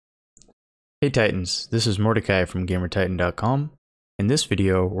Hey Titans, this is Mordecai from GamerTitan.com. In this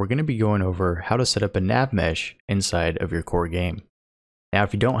video, we're going to be going over how to set up a NavMesh inside of your core game. Now,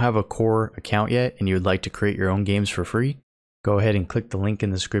 if you don't have a core account yet and you would like to create your own games for free, go ahead and click the link in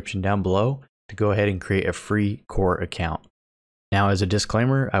the description down below to go ahead and create a free core account. Now, as a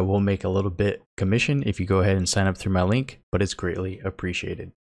disclaimer, I will make a little bit commission if you go ahead and sign up through my link, but it's greatly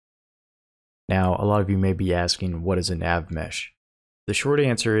appreciated. Now, a lot of you may be asking, what is a NavMesh? The short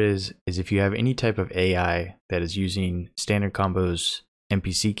answer is if you have any type of AI that is using Standard Combo's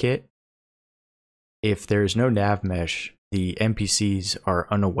NPC kit, if there's no NavMesh, the NPCs are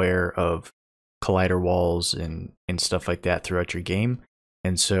unaware of collider walls and stuff like that throughout your game.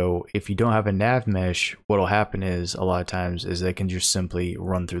 And so if you don't have a NavMesh, what'll happen is a lot of times is they can just simply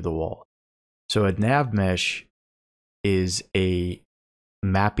run through the wall. So a NavMesh is a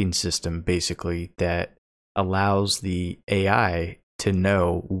mapping system basically that allows the AI to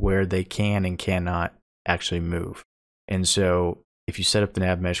know where they can and cannot actually move. And so if you set up the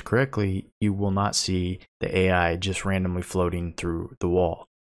NavMesh correctly, you will not see the AI just randomly floating through the wall.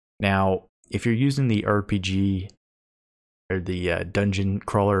 Now, if you're using the RPG or the dungeon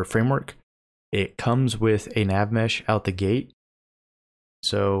crawler framework, it comes with a NavMesh out the gate.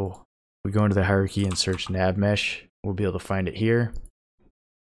 So we go into the hierarchy and search NavMesh. We'll be able to find it here.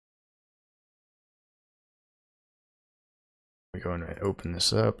 We're going to open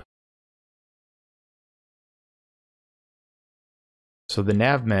this up. So the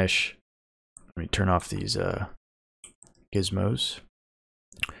NavMesh, let me turn off these gizmos.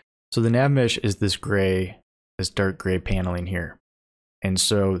 So the NavMesh is this dark gray paneling here. And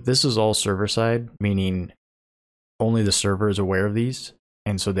so this is all server side, meaning only the server is aware of these.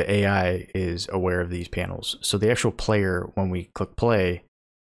 And so the AI is aware of these panels. So the actual player, when we click play,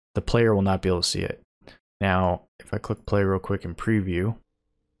 the player will not be able to see it. Now, if I click play real quick and preview,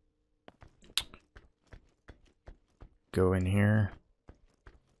 go in here.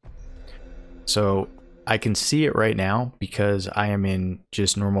 So I can see it right now because I am in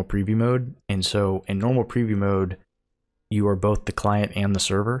just normal preview mode. And so in normal preview mode, you are both the client and the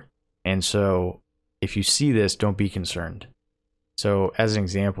server. And so if you see this, don't be concerned. So as an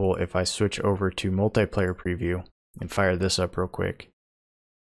example, if I switch over to multiplayer preview and fire this up real quick,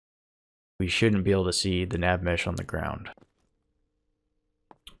 we shouldn't be able to see the NavMesh on the ground.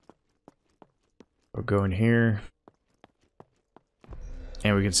 We'll go in here,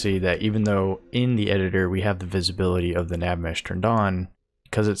 and we can see that even though in the editor we have the visibility of the NavMesh turned on,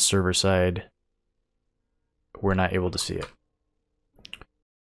 because it's server side, we're not able to see it.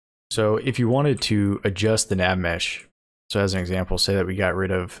 So if you wanted to adjust the NavMesh, so as an example, say that we got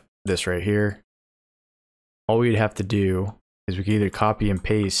rid of this right here, all we'd have to do is we could either copy and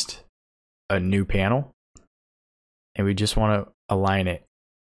paste a new panel, and we just want to align it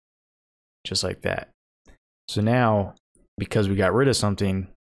just like that. So now, because we got rid of something,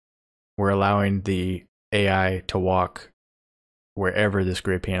 we're allowing the AI to walk wherever this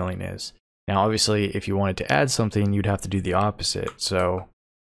gray paneling is. Now, obviously, if you wanted to add something, you'd have to do the opposite. So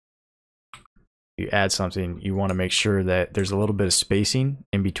you add something, you want to make sure that there's a little bit of spacing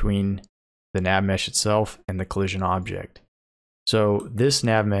in between the NavMesh itself and the collision object. So this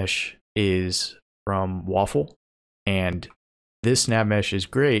NavMesh is from Waffle, and this NavMesh is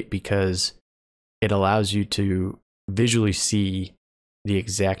great because it allows you to visually see the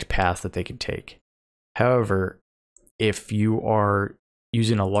exact path that they can take. However, if you are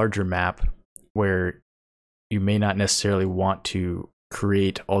using a larger map where you may not necessarily want to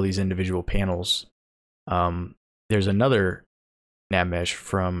create all these individual panels, there's another NavMesh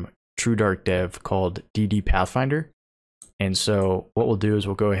from True Dark Dev called DD Pathfinder. And so what we'll do is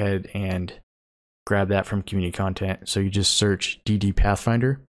we'll go ahead and grab that from community content. So you just search DD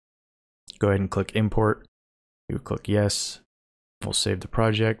Pathfinder, go ahead and click import, you click yes, we'll save the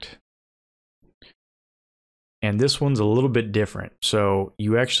project. And this one's a little bit different. So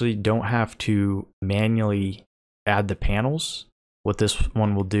you actually don't have to manually add the panels. What this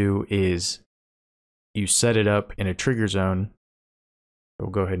one will do is you set it up in a trigger zone.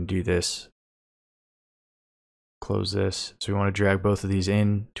 We'll go ahead and do this. Close this. So we want to drag both of these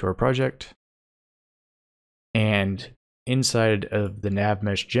in to our project. And inside of the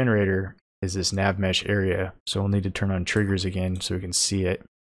NavMesh generator is this NavMesh area. So we'll need to turn on triggers again so we can see it.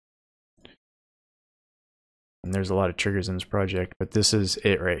 And there's a lot of triggers in this project, but this is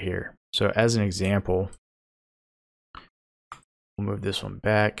it right here. So as an example, we'll move this one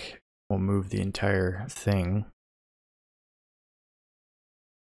back. We'll move the entire thing.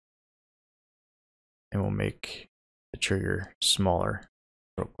 And we'll make the trigger smaller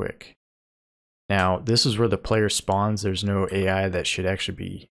real quick. Now, this is where the player spawns. There's no AI that should actually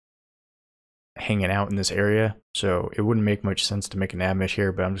be hanging out in this area, so it wouldn't make much sense to make a NavMesh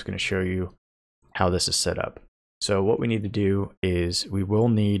here, but I'm just going to show you how this is set up. So what we need to do is we will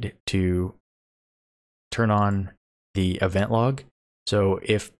need to turn on the event log. So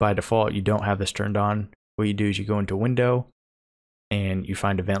if by default you don't have this turned on, what you do is you go into Window and you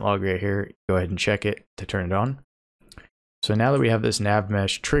find event log right here. Go ahead and check it to turn it on. So now that we have this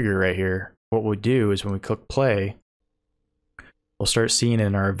NavMesh trigger right here, what we'll do is when we click play, we'll start seeing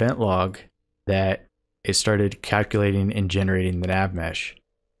in our event log that it started calculating and generating the NavMesh.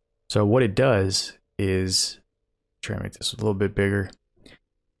 So what it does is, try to make this a little bit bigger.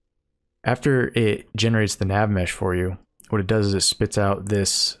 After it generates the NavMesh for you, what it does is it spits out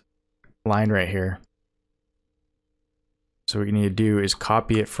this line right here. So what you need to do is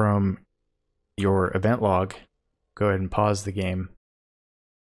copy it from your event log. Go ahead and pause the game.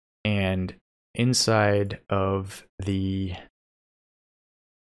 And inside of the,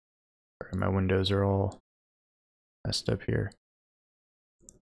 my windows are all messed up here.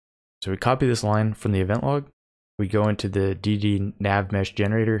 So we copy this line from the event log. We go into the DD NavMesh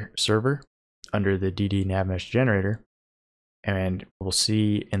generator server under the DD NavMesh generator, and we'll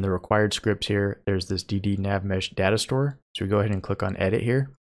see in the required scripts here, there's this DD NavMesh data store. So we go ahead and click on edit here.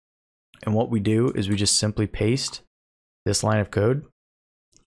 And what we do is we just simply paste this line of code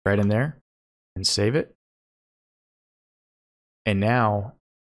right in there and save it. And now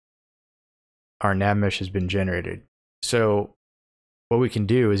our NavMesh has been generated. So what we can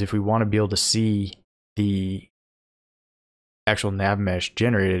do is if we want to be able to see the actual NavMesh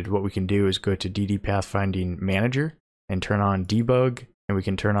generated, what we can do is go to DD Pathfinding Manager and turn on debug, and we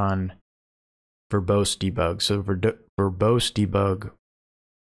can turn on verbose debug. So verbose debug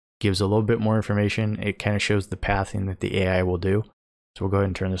gives a little bit more information. It kind of shows the pathing that the AI will do. So we'll go ahead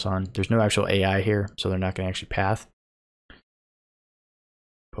and turn this on. There's no actual AI here, so they're not going to actually path.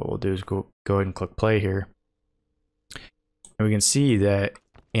 But what we'll do is go ahead and click play here. And we can see that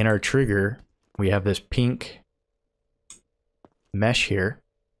in our trigger, we have this pink mesh here.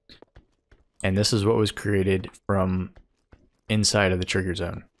 And this is what was created from inside of the trigger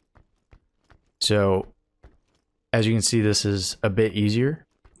zone. So as you can see, this is a bit easier.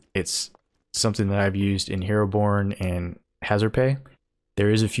 It's something that I've used in Heroborn and Hazard Pay. There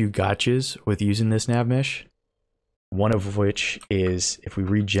is a few gotchas with using this NavMesh. One of which is if we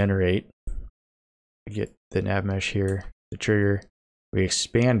regenerate, we get the NavMesh here, the trigger, we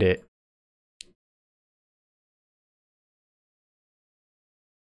expand it.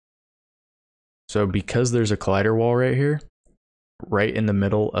 So because there's a collider wall right here, right in the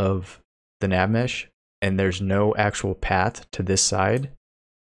middle of the NavMesh, and there's no actual path to this side,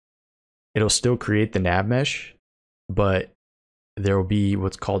 it'll still create the NavMesh, but there will be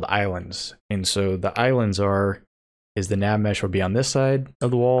what's called islands. And so the islands is the NavMesh will be on this side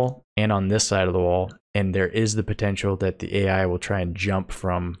of the wall and on this side of the wall. And there is the potential that the AI will try and jump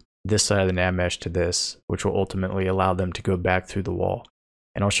from this side of the NavMesh to this, which will ultimately allow them to go back through the wall.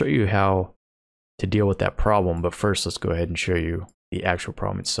 And I'll show you how to deal with that problem. But first, let's go ahead and show you the actual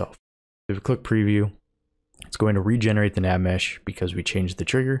problem itself. If we click preview, it's going to regenerate the NavMesh because we changed the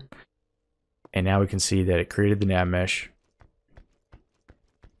trigger. And now we can see that it created the NavMesh.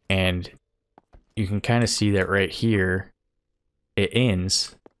 And you can kind of see that right here, it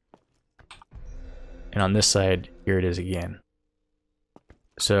ends. And on this side, here it is again.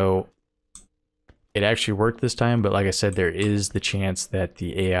 So it actually worked this time, but like I said, there is the chance that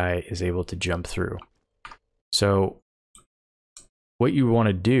the AI is able to jump through. So what you want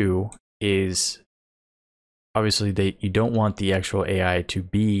to do is, obviously you don't want the actual AI to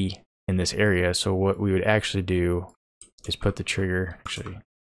be in this area. So what we would actually do is put the trigger, actually,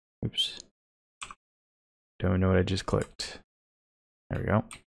 oops. Don't know what I just clicked. There we go.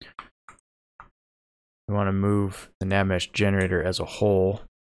 We want to move the NavMesh generator as a whole.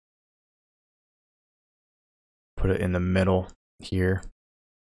 Put it in the middle here.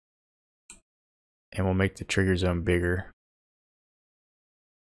 And we'll make the trigger zone bigger,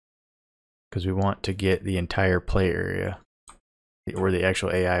 because we want to get the entire play area where the actual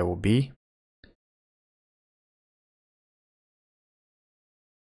AI will be.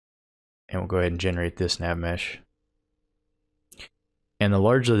 And we'll go ahead and generate this NavMesh. And the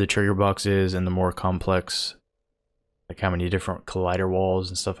larger the trigger box is and the more complex, like how many different collider walls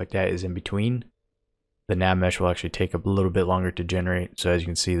and stuff like that is in between, the NavMesh will actually take a little bit longer to generate. So as you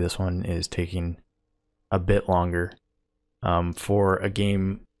can see, this one is taking a bit longer. For a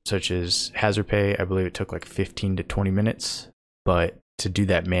game such as Hazard Pay, I believe it took like 15 to 20 minutes, but to do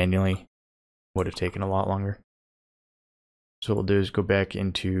that manually would have taken a lot longer. So what we'll do is go back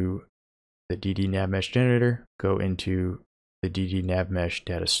into the DD NavMesh generator, go into the DD NavMesh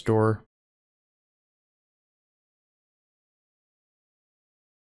data store,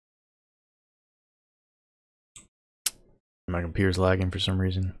 My computer's lagging for some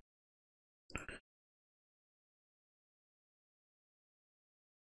reason.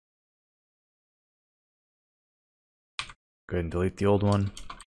 Go ahead and delete the old one.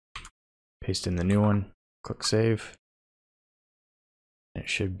 Paste in the new one. Click save. It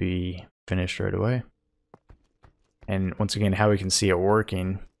should be finished right away. And once again, how we can see it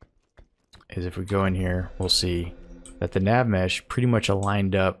working is if we go in here, we'll see that the NavMesh pretty much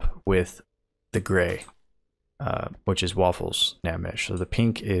aligned up with the gray, which is Waffle's NavMesh. So the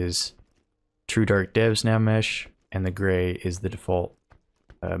pink is True Dark Dev's NavMesh, and the gray is the default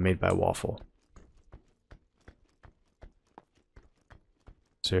made by Waffle.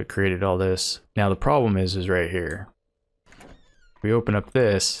 So it created all this. Now the problem is right here. If we open up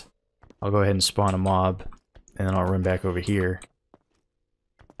this, I'll go ahead and spawn a mob, and then I'll run back over here.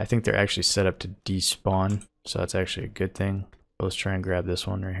 I think they're actually set up to despawn, so that's actually a good thing. Let's try and grab this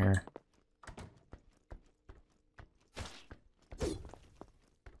one right here.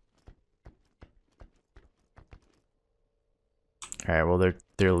 Alright, well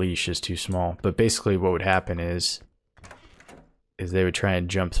their leash is too small. But basically what would happen is they would try and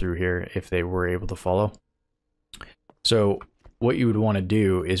jump through here if they were able to follow. So what you would want to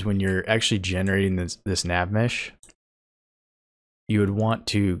do is when you're actually generating this NavMesh, you would want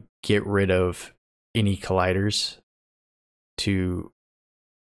to get rid of any colliders to,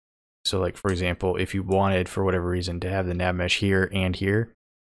 so like for example, if you wanted for whatever reason to have the NavMesh here and here,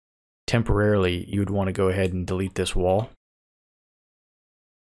 temporarily you would want to go ahead and delete this wall.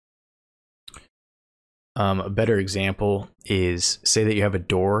 A better example is, say that you have a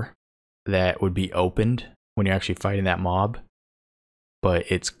door that would be opened when you're actually fighting that mob,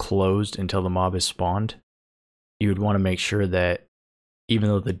 but it's closed until the mob is spawned. You would want to make sure that even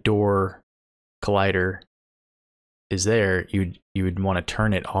though the door collider is there, you would want to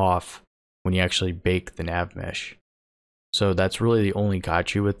turn it off when you actually bake the NavMesh. So that's really the only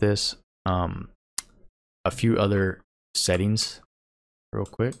gotcha with this. A few other settings real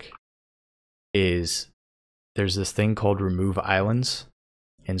quick is there's this thing called remove islands.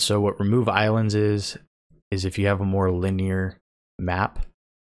 And so what remove islands is if you have a more linear map.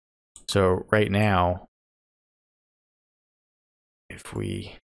 So right now, if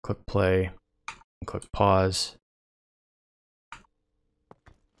we click play and click pause, I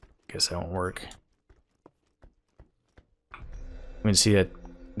guess that won't work. We can see that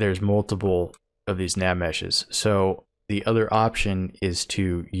there's multiple of these NavMeshes. So the other option is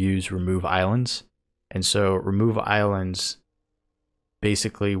to use remove islands. And so remove islands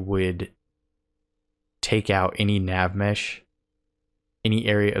basically would take out any NavMesh, any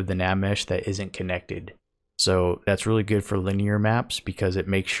area of the NavMesh that isn't connected. So that's really good for linear maps because it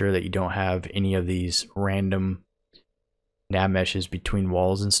makes sure that you don't have any of these random NavMeshes between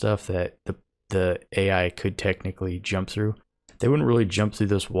walls and stuff that the AI could technically jump through. They wouldn't really jump through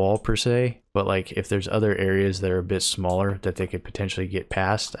this wall per se, but like if there's other areas that are a bit smaller that they could potentially get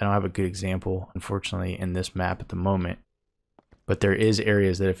past. I don't have a good example, unfortunately, in this map at the moment, but there is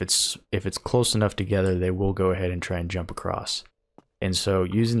areas that if it's close enough together, they will go ahead and try and jump across. And so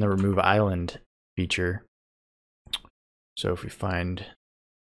using the remove island feature, so if we find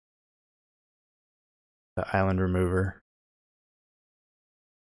the island remover,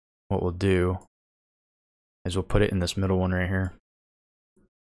 what we'll do is we'll put it in this middle one right here.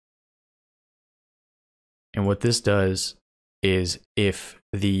 And what this does is if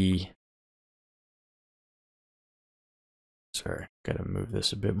the, sorry, gotta move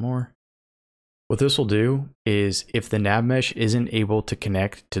this a bit more. What this will do is if the NavMesh isn't able to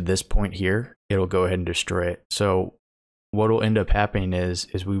connect to this point here, it'll go ahead and destroy it. So what will end up happening is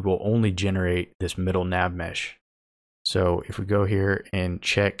we will only generate this middle NavMesh. So if we go here and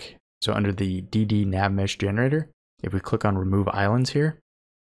check, so under the DD NavMesh generator, if we click on remove islands here,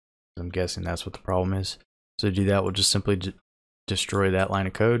 I'm guessing that's what the problem is. So to do that, we'll just simply destroy that line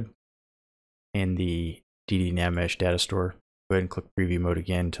of code in the DD NavMesh data store. Go ahead and click preview mode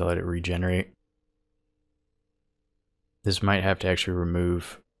again to let it regenerate. This might have to actually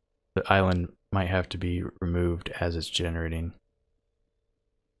remove, the island might have to be removed as it's generating.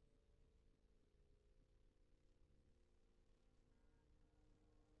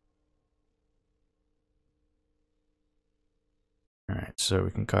 Alright, so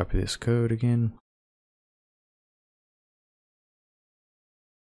we can copy this code again.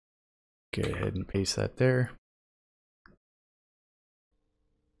 Go ahead and paste that there.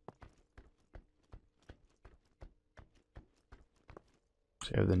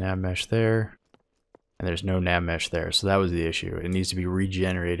 So you have the NavMesh there, and there's no NavMesh there. So that was the issue. It needs to be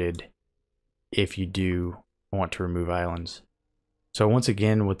regenerated if you do want to remove islands. So once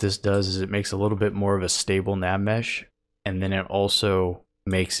again, what this does is it makes a little bit more of a stable NavMesh and then it also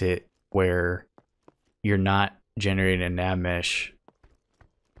makes it where you're not generating a NavMesh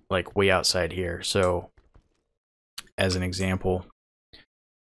like way outside here. So as an example,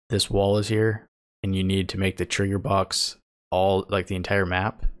 this wall is here, and you need to make the trigger box all like the entire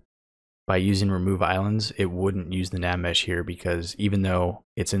map. By using remove islands, it wouldn't use the NavMesh here, because even though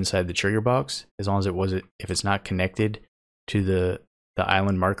it's inside the trigger box, as long as if it's not connected to the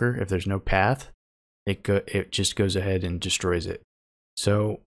island marker, if there's no path, it just goes ahead and destroys it.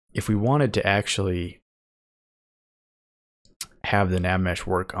 So if we wanted to actually have the NavMesh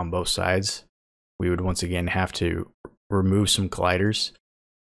work on both sides, we would once again have to remove some colliders.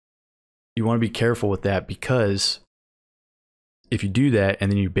 You want to be careful with that, because if you do that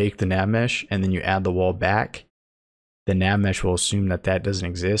and then you bake the NavMesh and then you add the wall back, the NavMesh will assume that that doesn't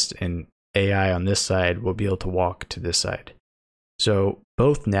exist, and AI on this side will be able to walk to this side. So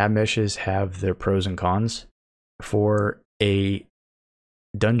both NavMeshes have their pros and cons. For a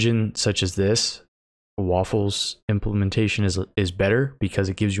dungeon such as this, Waffle's implementation is better because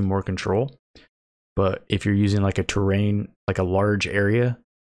it gives you more control. But if you're using like a terrain, like a large area,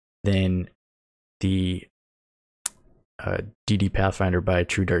 then the DD Pathfinder by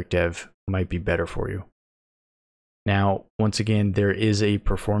True Dark Dev might be better for you. Now, once again, there is a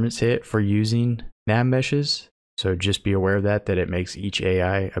performance hit for using NavMeshes, so just be aware of that it makes each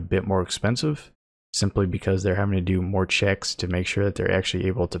AI a bit more expensive, simply because they're having to do more checks to make sure that they're actually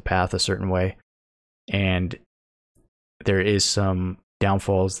able to path a certain way. And there is some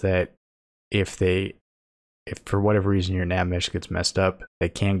downfalls that if for whatever reason your NavMesh gets messed up, they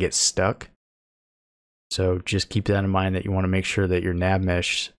can get stuck. So just keep that in mind, that you want to make sure that your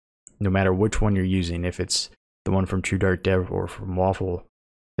NavMesh, no matter which one you're using, if it's the one from True Dark Dev or from Waffle,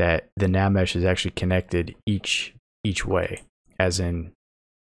 that the NavMesh is actually connected each way. As in,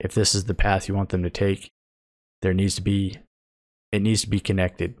 if this is the path you want them to take, it needs to be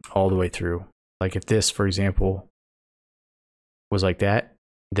connected all the way through. Like if this, for example, was like that,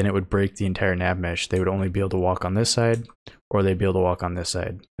 then it would break the entire NavMesh. They would only be able to walk on this side, or they'd be able to walk on this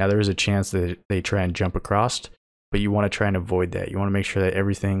side. Now there is a chance that they try and jump across, but you want to try and avoid that. You want to make sure that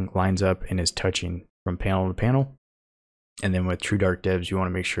everything lines up and is touching from panel to panel. And then with True Dark Devs, you want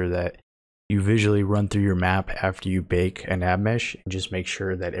to make sure that you visually run through your map after you bake a NavMesh and just make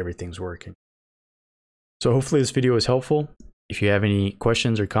sure that everything's working. So hopefully this video was helpful. If you have any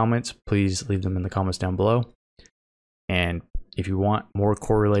questions or comments, please leave them in the comments down below. And if you want more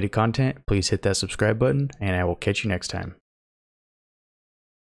core related content, please hit that subscribe button, and I will catch you next time.